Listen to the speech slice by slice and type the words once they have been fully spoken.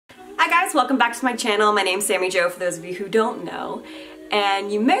guys, welcome back to my channel. My name's Sammy Jo for those of you who don't know.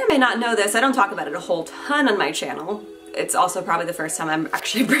 And you may or may not know this, I don't talk about it a whole ton on my channel. It's also probably the first time I'm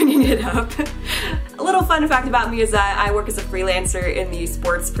actually bringing it up. A little fun fact about me is that I work as a freelancer in the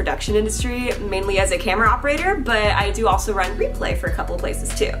sports production industry, mainly as a camera operator, but I do also run replay for a couple of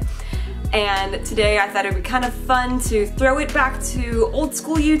places too. And today I thought it would be kind of fun to throw it back to old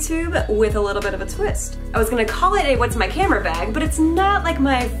school YouTube with a little bit of a twist. I was gonna call it a what's my camera bag, but it's not like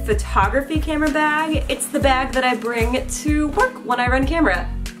my photography camera bag. It's the bag that I bring to work when I run camera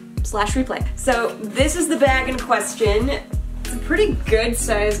 / replay. So this is the bag in question. It's a pretty good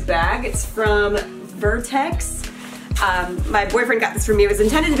sized bag. It's from Vertex. My boyfriend got this for me. It was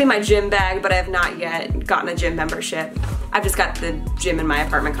intended to be my gym bag, but I have not yet gotten a gym membership. I've just got the gym in my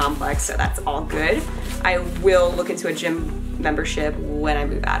apartment complex, so that's all good. I will look into a gym membership when I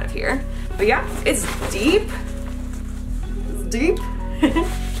move out of here. But yeah, it's deep. It's deep.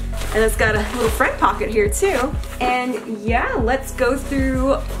 And it's got a little front pocket here too. And yeah, let's go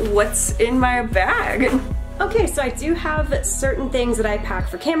through what's in my bag. Okay, so I do have certain things that I pack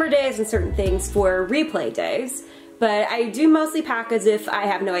for camera days and certain things for replay days. But I do mostly pack as if I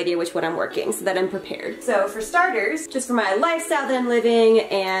have no idea which one I'm working, so that I'm prepared. So for starters, just for my lifestyle that I'm living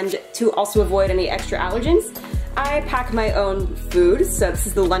and to also avoid any extra allergens, I pack my own food. So this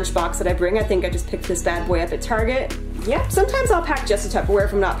is the lunchbox that I bring. I think I just picked this bad boy up at Target. Yeah, sometimes I'll pack just a Tupperware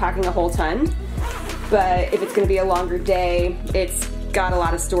if I'm not packing a whole ton. But if it's gonna be a longer day, it's got a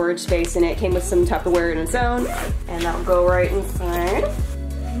lot of storage space in it. It came with some Tupperware in its own, and that'll go right inside.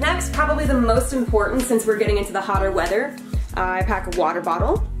 Next, probably the most important since we're getting into the hotter weather, I pack a water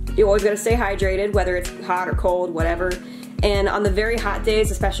bottle. You always gotta stay hydrated, whether it's hot or cold, whatever. And on the very hot days,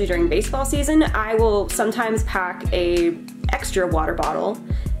 especially during baseball season, I will sometimes pack a extra water bottle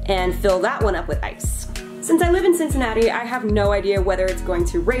and fill that one up with ice. Since I live in Cincinnati, I have no idea whether it's going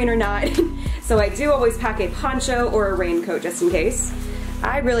to rain or not, so I do always pack a poncho or a raincoat just in case.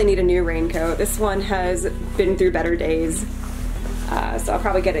 I really need a new raincoat. This one has been through better days. So I'll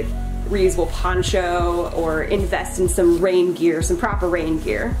probably get a reusable poncho or invest in some rain gear, some proper rain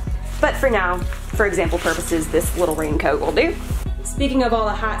gear. But for now, for example purposes, this little raincoat will do. Speaking of all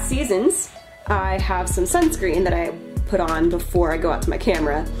the hot seasons, I have some sunscreen that I put on before I go out to my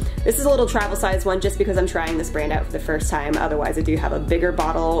camera. This is a little travel size one just because I'm trying this brand out for the first time. Otherwise I do have a bigger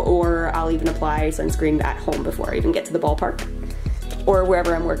bottle, or I'll even apply sunscreen at home before I even get to the ballpark or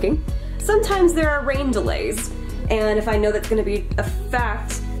wherever I'm working. Sometimes there are rain delays. And if I know that's gonna be a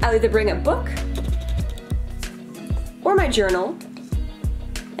fact, I'll either bring a book or my journal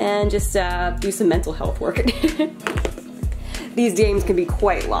and just do some mental health work. These games can be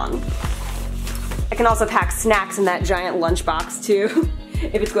quite long. I can also pack snacks in that giant lunchbox too,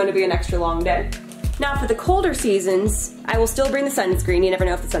 if it's going to be an extra long day. Now for the colder seasons, I will still bring the sunscreen. You never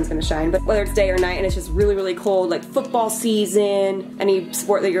know if the sun's gonna shine, but whether it's day or night and it's just really, really cold, like football season, any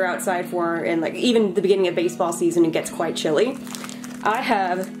sport that you're outside for, and like even the beginning of baseball season, it gets quite chilly. I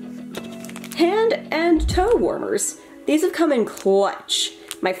have hand and toe warmers. These have come in clutch.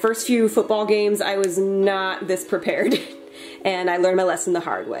 My first few football games, I was not this prepared. And I learned my lesson the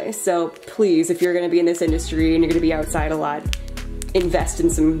hard way. So please, if you're gonna be in this industry and you're gonna be outside a lot, invest in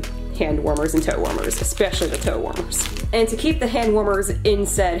some hand warmers and toe warmers, especially the toe warmers. And to keep the hand warmers in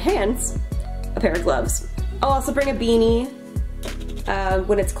said hands, a pair of gloves. I'll also bring a beanie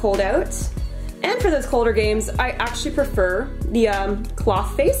when it's cold out. And for those colder games, I actually prefer the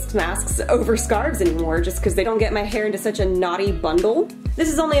cloth face masks over scarves anymore, just because they don't get my hair into such a knotty bundle. This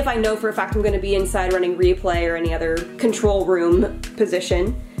is only if I know for a fact I'm gonna be inside running replay or any other control room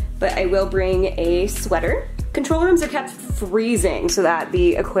position, but I will bring a sweater. Control rooms are kept freezing so that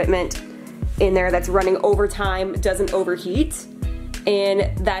the equipment in there that's running overtime doesn't overheat, and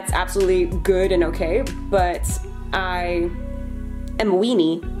that's absolutely good and okay, but I am a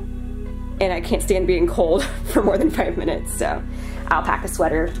weenie and I can't stand being cold for more than 5 minutes, so I'll pack a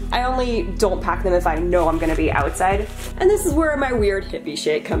sweater. I only don't pack them if I know I'm gonna be outside, and this is where my weird hippie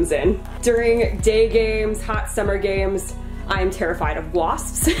shit comes in. During day games, hot summer games, I'm terrified of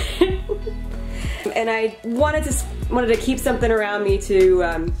wasps. And I wanted to keep something around me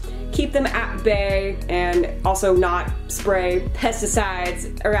to keep them at bay and also not spray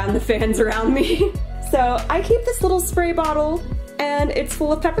pesticides around the fans around me. So I keep this little spray bottle and it's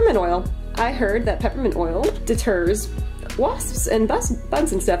full of peppermint oil. I heard that peppermint oil deters wasps and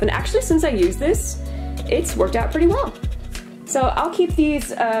bugs and stuff, and actually since I use this, it's worked out pretty well. So I'll keep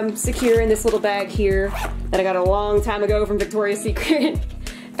these secure in this little bag here that I got a long time ago from Victoria's Secret.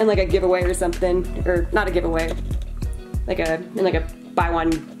 And like a giveaway or something, or not a giveaway, like a buy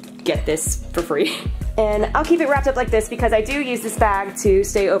one, get this for free. And I'll keep it wrapped up like this because I do use this bag to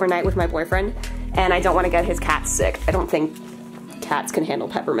stay overnight with my boyfriend, and I don't want to get his cats sick. I don't think cats can handle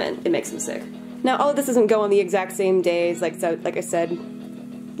peppermint. It makes them sick. Now, all of this doesn't go on the exact same days, like I said,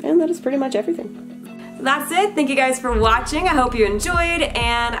 and that is pretty much everything. So that's it. Thank you guys for watching. I hope you enjoyed,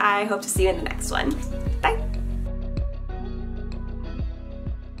 and I hope to see you in the next one. Bye.